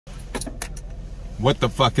What the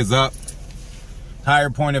fuck is up?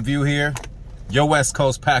 Higher point of view here. Your West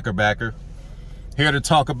Coast Packer backer. Here to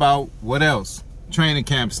talk about what else? Training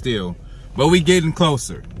camp still. But we getting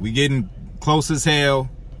closer. We getting close as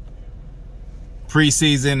hell.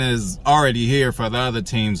 Preseason is already here for the other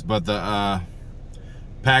teams, but the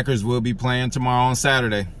Packers will be playing tomorrow on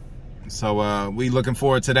Saturday. So we looking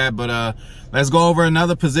forward to that. But let's go over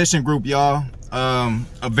another position group, y'all.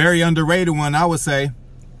 A very underrated one, I would say.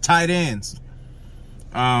 Tight ends.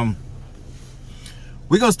 We're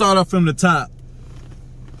gonna start off from the top.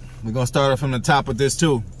 We're gonna start off from the top with this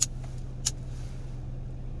too.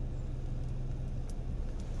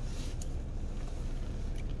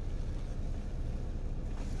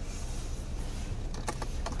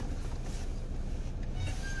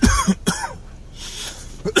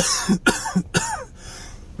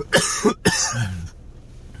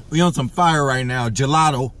 We on some fire right now.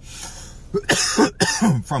 Gelato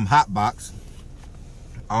from Hotbox.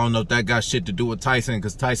 I don't know if that got shit to do with Tyson,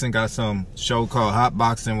 because Tyson got some show called Hot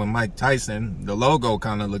Boxing with Mike Tyson. The logo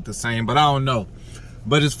kind of looked the same, but I don't know.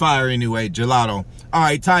 But it's fire anyway, gelato. All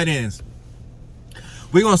right, tight ends.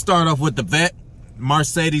 We're going to start off with the vet,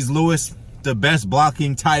 Mercedes Lewis, the best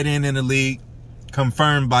blocking tight end in the league,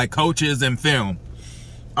 confirmed by coaches and film.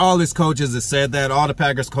 All his coaches have said that. All the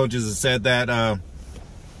Packers coaches have said that.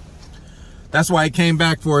 That's why he came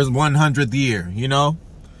back for his 100th year, you know?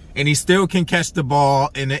 And he still can catch the ball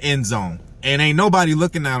in the end zone. And ain't nobody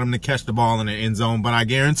looking at him to catch the ball in the end zone. But I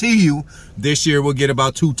guarantee you, this year we'll get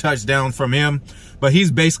about 2 touchdowns from him. But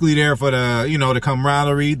he's basically there for the, you know, the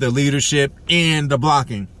camaraderie, the leadership, and the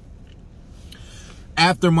blocking.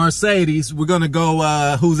 After Mercedes, we're going to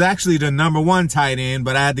go, who's actually the #1 tight end.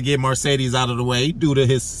 But I had to get Mercedes out of the way due to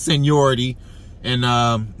his seniority and,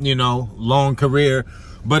 you know, long career.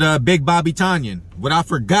 But Big Bobby Tonyan. What I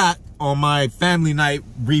forgot on my family night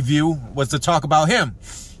review was to talk about him.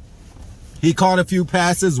 He caught a few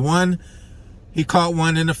passes. He caught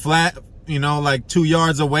one in the flat, you know, like 2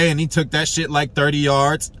 yards away, and he took that shit like 30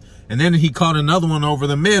 yards. And then he caught another one over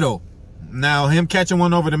the middle. Now, him catching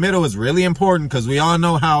one over the middle is really important, because we all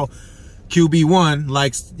know how QB1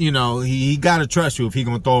 likes, you know, he got to trust you if he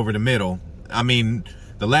going to throw over the middle. I mean,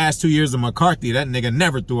 the last 2 years of McCarthy, that nigga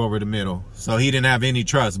never threw over the middle. So he didn't have any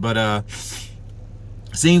trust. But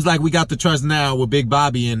seems like we got the trust now with Big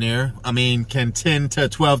Bobby in there. I mean, can 10 to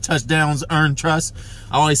 12 touchdowns earn trust?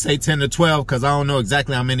 I always say 10 to 12 because I don't know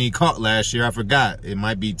exactly how many he caught last year. I forgot. It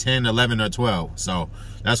might be 10, 11, or 12. So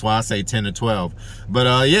that's why I say 10 to 12.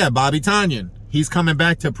 But yeah, Bobby Tonyan, he's coming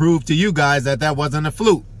back to prove to you guys that that wasn't a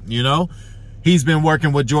fluke, you know? He's been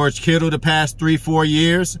working with George Kittle the past 3-4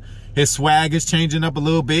 years. His swag is changing up a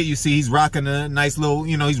little bit. You see he's rocking a nice little,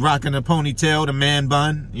 you know, he's rocking a ponytail, the man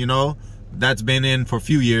bun, you know. That's been in for a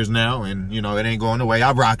few years now, and, you know, it ain't going away.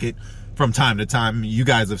 I rock it from time to time. You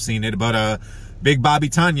guys have seen it. But Big Bobby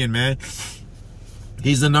Tonyan, man,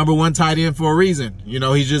 he's the #1 tight end for a reason. You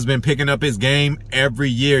know, he's just been picking up his game. Every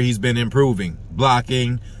year he's been improving.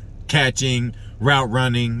 Blocking, catching, route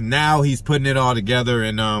running. Now he's putting it all together,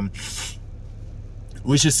 and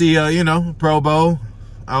we should see, you know, Pro Bowl.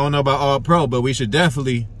 I don't know about all pro, but we should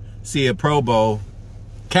definitely see a Pro Bowl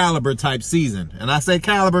caliber type season. And I say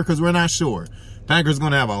caliber because we're not sure. Packers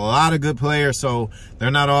going to have a lot of good players, so they're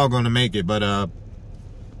not all going to make it. But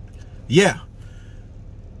yeah,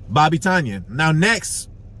 Bobby Tonyan. Now next,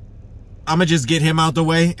 I'm gonna just get him out the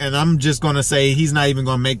way, and I'm just gonna say he's not even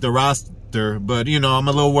gonna make the roster. But you know, I'm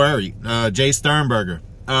a little worried. Jay Sternberger.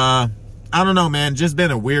 I don't know, man. Just been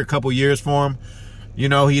a weird couple years for him. You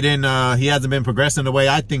know, he hasn't been progressing the way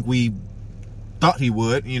I think we thought he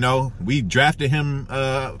would. You know, we drafted him,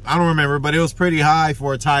 I don't remember, but it was pretty high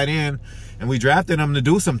for a tight end, and we drafted him to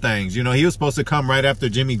do some things. You know, he was supposed to come right after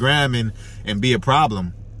Jimmy Graham and be a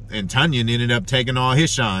problem, and Tonyan ended up taking all his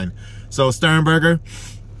shine. So Sternberger,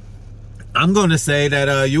 I'm going to say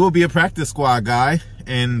that you will be a practice squad guy.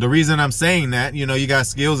 And the reason I'm saying that, you know, you got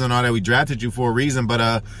skills and all that. We drafted you for a reason,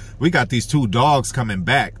 but we got these 2 dogs coming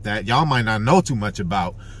back that y'all might not know too much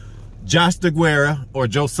about. Josh DeGuara, or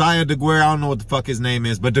Josiah DeGuara, I don't know what the fuck his name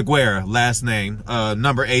is, but DeGuara, last name,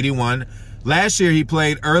 number 81. Last year he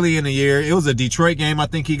played early in the year. It was a Detroit game. I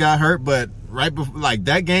think he got hurt, but right before, like,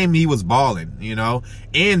 that game he was balling, you know.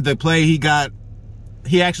 And the play he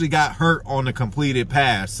actually got hurt on the completed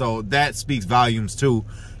pass, so that speaks volumes too.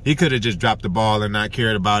 He could have just dropped the ball and not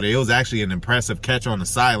cared about it. It was actually an impressive catch on the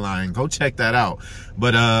sideline. Go check that out.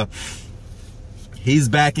 But he's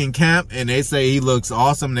back in camp, and they say he looks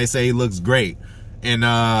awesome. They say he looks great. And,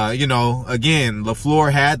 you know, again,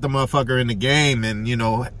 LaFleur had the motherfucker in the game and, you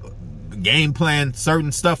know, game plan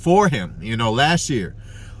certain stuff for him, you know, last year.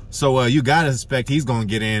 So you gotta expect he's gonna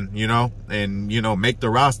get in, you know, and, you know, make the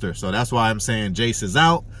roster. So that's why I'm saying Jace is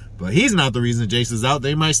out. But he's not the reason Jace is out.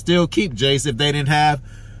 They might still keep Jace if they didn't have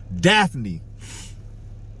Daphne.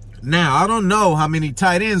 Now, I don't know how many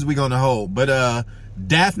tight ends we're gonna hold, but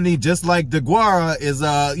Daphne, just like DeGuara, is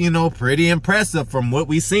you know, pretty impressive from what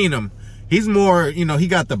we've seen him. He's more, you know, he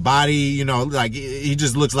got the body, you know, like he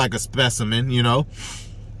just looks like a specimen, you know.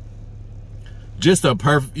 Just a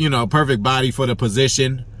perfect body for the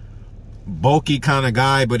position. Bulky kind of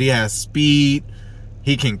guy, but he has speed.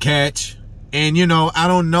 He can catch. And, you know, I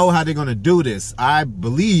don't know how they're going to do this. I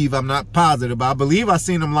believe, I'm not positive, but I believe I've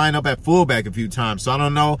seen him line up at fullback a few times. So I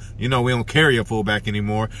don't know. You know, we don't carry a fullback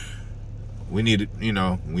anymore. We need, you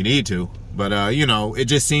know, we need to. But, you know, it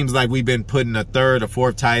just seems like we've been putting a third or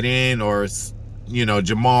fourth tight end, or, you know,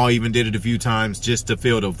 Jamal even did it a few times just to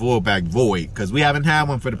fill the fullback void. Because we haven't had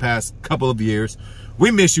one for the past couple of years.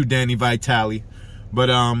 We miss you, Danny Vitale. But,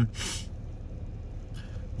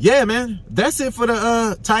 yeah, man, that's it for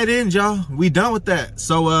the tight end, y'all. We done with that.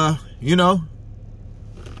 So, you know,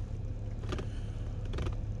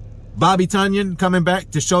 Bobby Tunyon coming back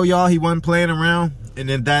to show y'all he wasn't playing around, and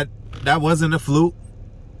then that wasn't a fluke.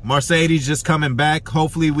 Mercedes just coming back.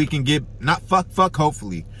 Hopefully we can get, not fuck,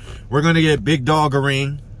 hopefully. We're going to get Big Dog a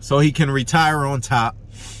ring so he can retire on top.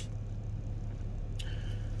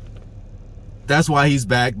 That's why he's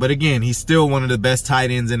back. But again, he's still one of the best tight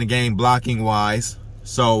ends in the game, blocking-wise.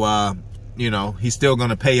 So, you know, he's still going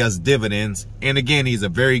to pay us dividends. And again, he's a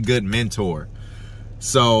very good mentor.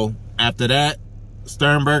 So, after that,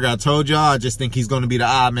 Sternberg, I told y'all, I just think he's going to be the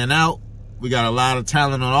odd man out. We got a lot of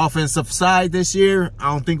talent on the offensive side this year.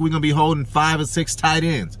 I don't think we're going to be holding 5 or 6 tight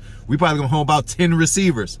ends. We probably going to hold about 10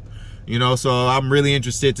 receivers. You know, so I'm really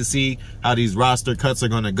interested to see how these roster cuts are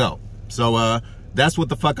going to go. So, that's what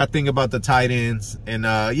the fuck I think about the tight ends. And,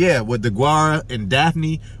 yeah, with DeGuara and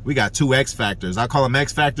Daphne, we got 2 X Factors. I call them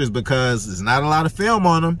X Factors because there's not a lot of film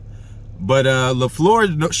on them. But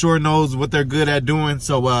LaFleur sure knows what they're good at doing.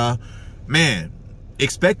 So, man,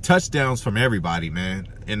 expect touchdowns from everybody, man.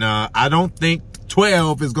 And I don't think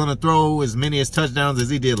 12 is going to throw as many as touchdowns as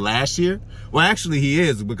he did last year. Well, actually, he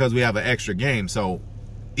is, because we have an extra game. So,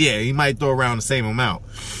 yeah, he might throw around the same amount,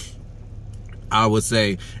 I would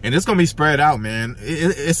say. And it's going to be spread out, man.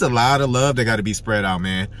 It's a lot of love that got to be spread out,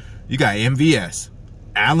 man. You got MVS,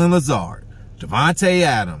 Allen Lazard, Devontae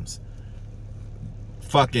Adams,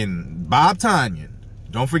 fucking Bob Tunyon.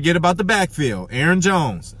 Don't forget about the backfield. Aaron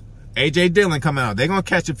Jones, A.J. Dillon coming out. They're going to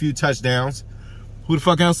catch a few touchdowns. Who the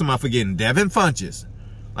fuck else am I forgetting? Devin Funches.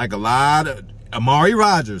 Like a lot of Amari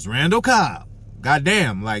Rodgers, Randall Cobb.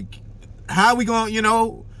 Goddamn, like, how we going to, you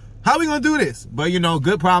know, how we gonna do this? But, you know,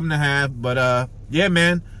 good problem to have. But, yeah,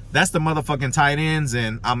 man, that's the motherfucking tight ends.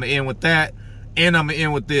 And I'm gonna end with that. And I'm gonna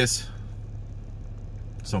end with this.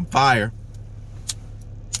 Some fire.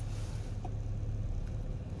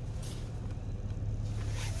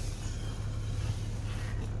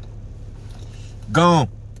 Gone.